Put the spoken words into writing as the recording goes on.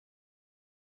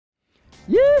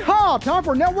Yeehaw! Time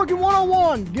for Networking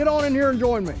 101. Get on in here and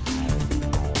join me.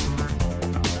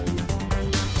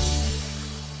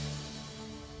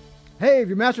 Hey, if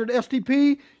you mastered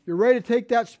STP, you're ready to take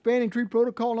that spanning tree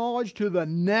protocol knowledge to the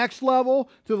next level,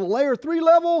 to the layer 3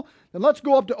 level, then let's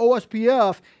go up to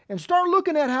OSPF and start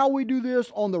looking at how we do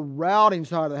this on the routing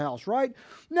side of the house, right?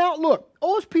 Now, look,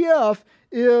 OSPF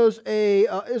is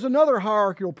another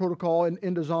hierarchical protocol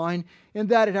in design in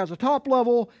that it has a top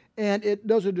level and it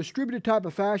does a distributed type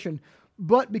of fashion.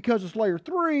 But because it's layer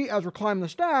 3, as we're climbing the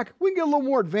stack, we can get a little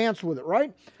more advanced with it,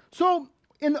 right? So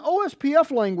in the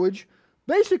OSPF language,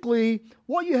 basically,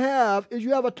 what you have is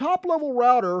you have a top-level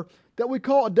router that we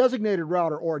call a designated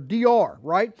router, or a DR,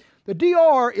 right? The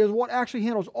DR is what actually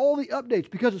handles all the updates.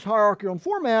 Because it's hierarchical in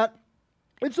format,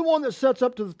 it's the one that sets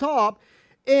up to the top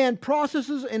and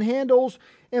processes and handles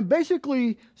and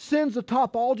basically sends the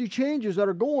topology changes that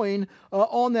are going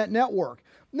on that network.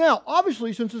 Now,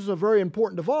 obviously, since this is a very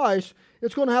important device,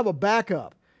 it's going to have a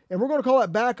backup, and we're going to call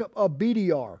that backup a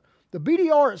BDR. The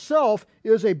BDR itself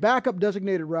is a backup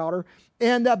designated router,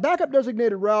 and that backup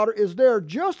designated router is there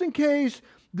just in case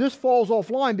this falls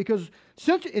offline, because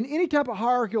since in any type of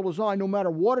hierarchical design, no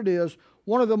matter what it is,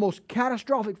 one of the most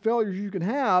catastrophic failures you can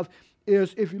have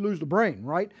is if you lose the brain,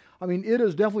 right? I mean, it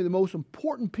is definitely the most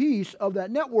important piece of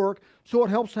that network, so it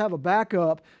helps to have a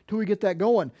backup till we get that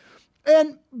going.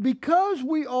 And because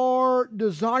we are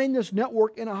designing this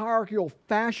network in a hierarchical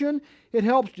fashion, it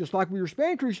helps, just like with your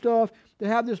span tree stuff, to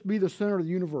have this be the center of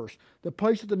the universe, the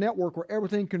place of the network where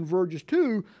everything converges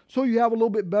to, so you have a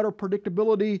little bit better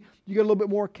predictability, you get a little bit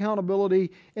more accountability,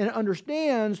 and it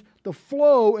understands the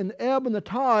flow and the ebb and the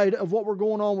tide of what we're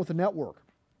going on with the network.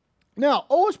 Now,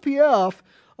 OSPF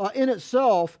in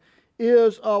itself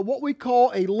is what we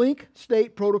call a link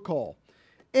state protocol.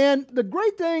 And the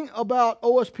great thing about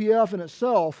OSPF in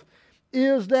itself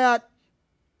is that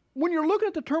when you're looking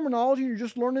at the terminology and you're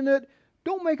just learning it,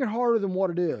 don't make it harder than what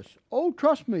it is. Oh,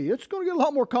 trust me, it's going to get a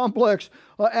lot more complex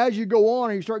as you go on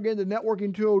and you start getting to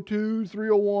networking 202,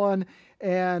 301,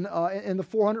 and the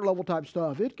 400 level type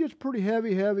stuff. It gets pretty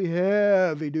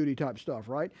heavy duty type stuff,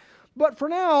 right? But for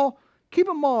now, keep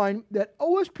in mind that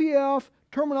OSPF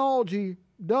terminology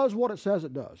does what it says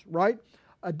it does, right?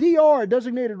 A DR, a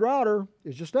designated router,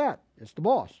 is just that. It's the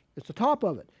boss. It's the top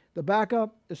of it. The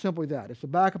backup is simply that. It's the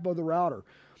backup of the router.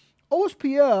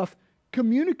 OSPF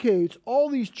communicates all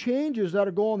these changes that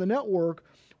are going on the network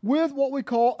with what we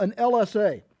call an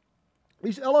LSA.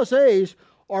 These LSAs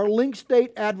are link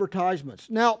state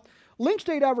advertisements. Now, link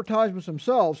state advertisements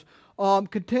themselves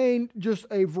contain just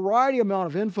a variety amount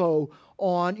of info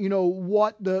on,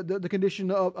 what the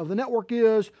condition of the network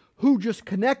is, who just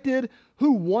connected,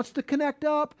 who wants to connect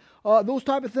up, those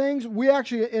type of things. We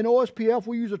actually, in OSPF,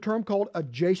 we use a term called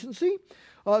adjacency,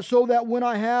 so that when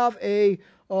I have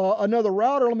another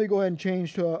router, let me go ahead and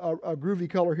change to a groovy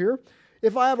color here.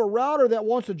 If I have a router that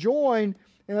wants to join,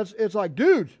 and it's like,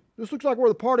 dudes, this looks like where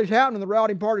the party's happening, the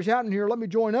routing party's happening here, let me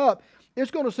join up. It's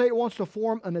going to say it wants to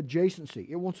form an adjacency.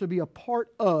 It wants to be a part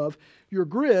of your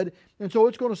grid. And so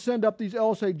it's going to send up these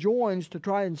LSA joins to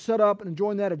try and set up and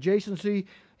join that adjacency.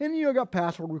 And you got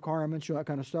password requirements, that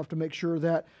kind of stuff to make sure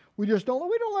that we don't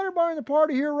let everybody in the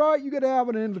party here, right? You got to have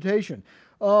an invitation.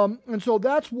 And so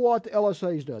that's what the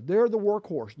LSAs do. They're the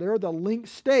workhorse. They're the link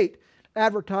state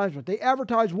advertisement. They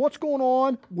advertise what's going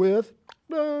on with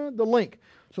the link.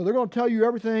 So they're going to tell you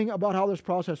everything about how this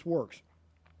process works.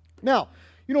 Now,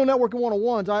 Networking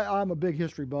 101s, I'm a big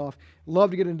history buff.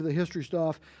 Love to get into the history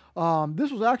stuff.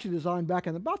 This was actually designed back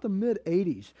in about the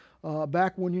mid-'80s,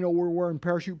 back when, we were wearing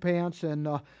parachute pants. And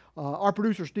our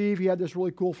producer, Steve, he had this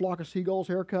really cool flock of seagulls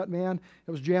haircut, man.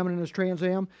 It was jamming in his Trans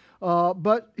Am.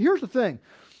 But here's the thing.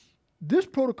 This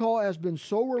protocol has been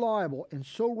so reliable and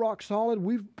so rock solid,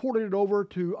 we've ported it over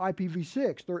to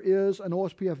IPv6. There is an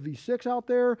OSPF v6 out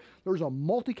there. There's a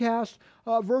multicast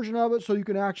version of it, so you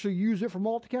can actually use it for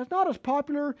multicast. Not as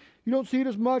popular. You don't see it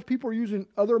as much. People are using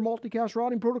other multicast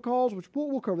routing protocols, which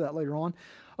we'll cover that later on.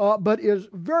 But is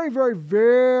very, very,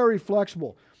 very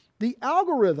flexible. The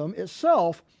algorithm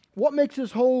itself, what makes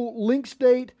this whole link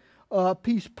state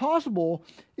piece possible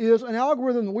is an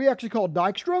algorithm that we actually call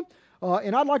Dijkstra.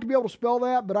 And I'd like to be able to spell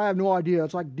that, but I have no idea.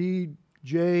 It's like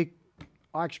DJ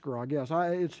Dijkstra, I guess.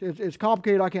 It's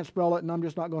complicated. I can't spell it, and I'm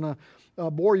just not going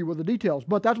to bore you with the details.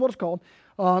 But that's what it's called.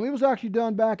 It was actually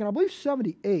done back in, I believe,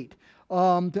 '78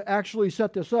 to actually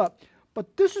set this up.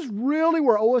 But this is really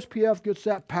where OSPF gets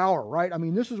that power, right? I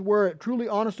mean, this is where it truly,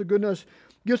 honest to goodness,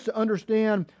 gets to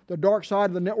understand the dark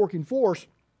side of the networking force,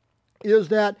 is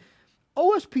that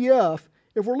OSPF,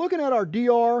 if we're looking at our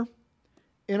DR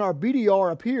and our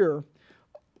BDR up here,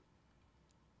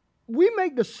 we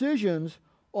make decisions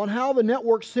on how the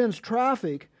network sends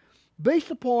traffic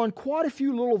based upon quite a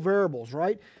few little variables,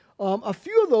 right? A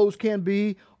few of those can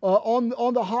be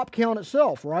on the hop count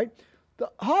itself, right? The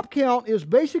hop count is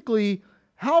basically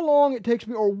how long it takes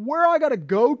me or where I got to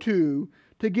go to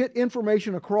get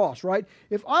information across, right?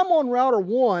 If I'm on router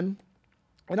 1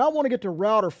 and I want to get to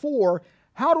router 4,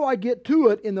 how do I get to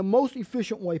it in the most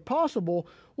efficient way possible?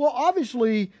 Well,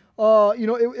 obviously,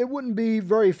 it wouldn't be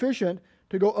very efficient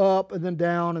to go up and then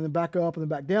down and then back up and then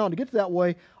back down. To get to that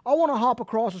way, I want to hop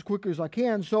across as quickly as I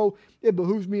can, so it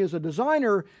behooves me as a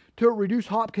designer to reduce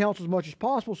hop counts as much as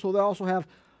possible so that I also have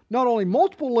not only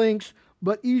multiple links,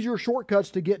 but easier shortcuts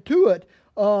to get to it,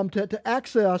 to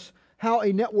access how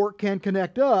a network can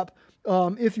connect up,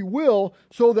 if you will,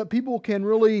 so that people can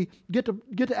really get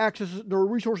to access the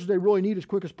resources they really need as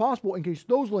quick as possible in case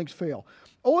those links fail.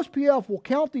 OSPF will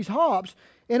count these hops,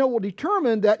 and it will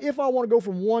determine that if I want to go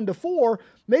from 1 to 4,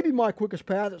 maybe my quickest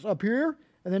path is up here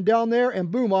and then down there, and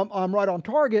boom, I'm right on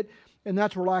target, and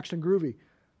that's relaxed and groovy.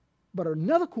 But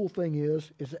another cool thing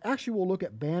is it actually will look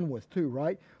at bandwidth too,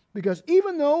 right? Because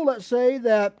even though, let's say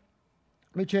that,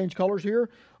 let me change colors here,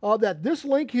 that this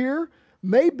link here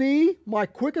may be my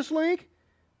quickest link,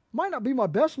 might not be my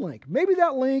best link. Maybe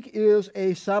that link is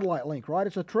a satellite link, right?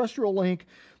 It's a terrestrial link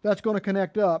that's going to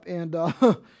connect up. And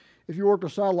if you work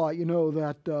with satellite, you know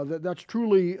that that's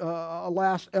truly a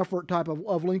last effort type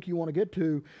of link you want to get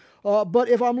to. But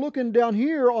if I'm looking down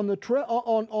here on the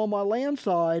on my land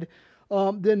side,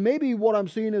 then maybe what I'm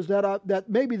seeing is that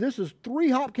maybe this is 3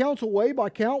 hop counts away by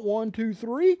count 1, 2,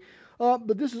 3,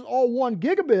 but this is all 1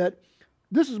 gigabit.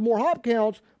 This is more hop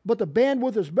counts, but the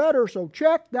bandwidth is better, so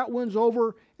check, that wins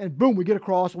over, and boom, we get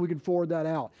across and we can forward that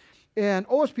out. And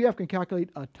OSPF can calculate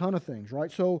a ton of things, right?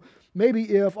 So maybe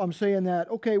if I'm saying that,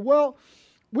 okay, well,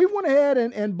 we went ahead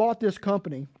and bought this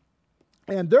company,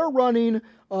 and they're running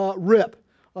RIP,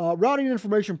 Routing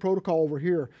Information Protocol over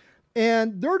here.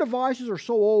 And their devices are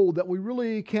so old that we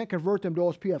really can't convert them to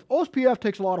OSPF. OSPF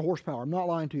takes a lot of horsepower, I'm not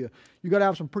lying to you. You got to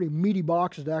have some pretty meaty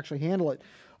boxes to actually handle it.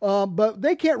 But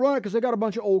they can't run it because they got a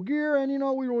bunch of old gear, and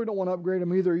we really don't want to upgrade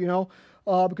them either,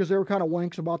 because they were kind of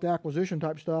wanks about the acquisition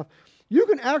type stuff. You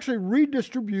can actually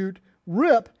redistribute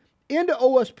RIP into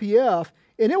OSPF,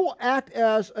 and it will act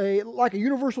as like a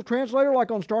universal translator,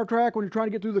 like on Star Trek when you're trying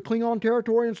to get through the Klingon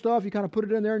territory and stuff. You kind of put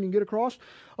it in there and you can get across.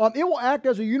 It will act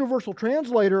as a universal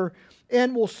translator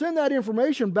and will send that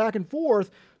information back and forth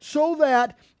so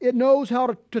that it knows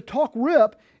how to talk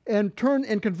RIP and turn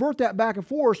and convert that back and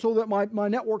forth so that my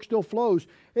network still flows.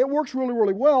 It works really,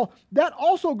 really well. That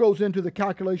also goes into the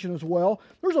calculation as well.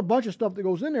 There's a bunch of stuff that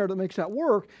goes in there that makes that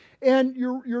work, and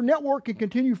your network can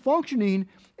continue functioning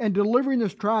and delivering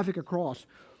this traffic across.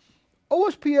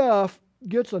 OSPF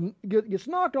gets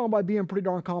knocked on by being pretty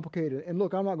darn complicated. And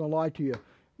look, I'm not going to lie to you.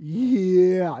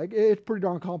 Yeah, it's pretty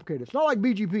darn complicated. It's not like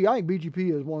BGP. I think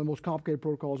BGP is one of the most complicated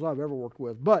protocols I've ever worked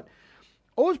with. But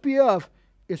OSPF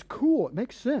is cool. It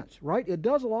makes sense, right? It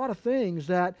does a lot of things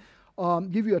that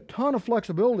give you a ton of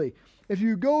flexibility. If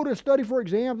you go to study for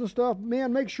exams and stuff,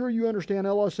 man, make sure you understand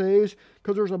LSAs,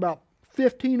 because there's about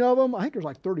 15 of them. I think there's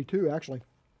like 32 actually.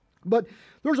 But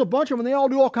there's a bunch of them, and they all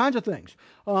do all kinds of things.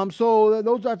 So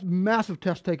that's massive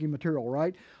test-taking material,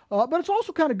 right? But it's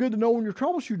also kind of good to know when you're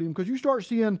troubleshooting, because you start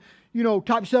seeing,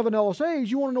 type 7 LSAs,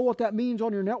 you want to know what that means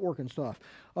on your network and stuff.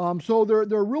 So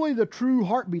they're really the true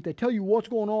heartbeat. They tell you what's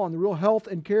going on, the real health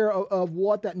and care of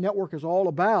what that network is all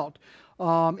about,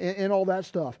 and all that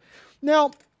stuff.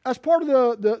 Now, as part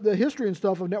of the history and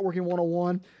stuff of Networking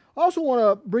 101, I also want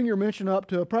to bring your mention up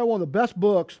to probably one of the best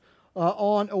books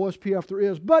on OSPF there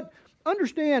is. But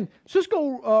understand,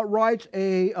 Cisco writes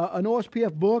an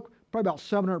OSPF book, probably about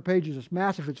 700 pages. It's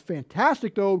massive. It's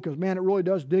fantastic, though, because, man, it really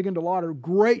does dig into a lot of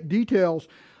great details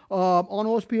on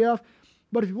OSPF.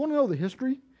 But if you want to know the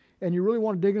history and you really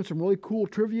want to dig in some really cool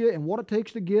trivia and what it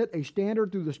takes to get a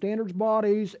standard through the standards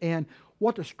bodies and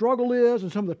what the struggle is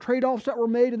and some of the trade-offs that were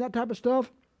made and that type of stuff,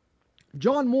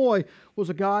 John Moy was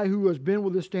a guy who has been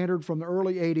with this standard from the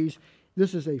early 80s.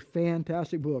 This is a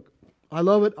fantastic book. I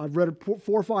love it. I've read it 4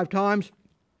 or 5 times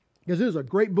because it is a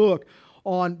great book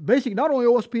on basically not only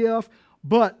OSPF,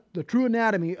 but the true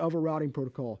anatomy of a routing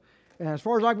protocol. And as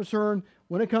far as I'm concerned,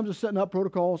 when it comes to setting up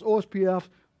protocols, OSPF,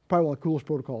 probably one of the coolest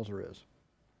protocols there is.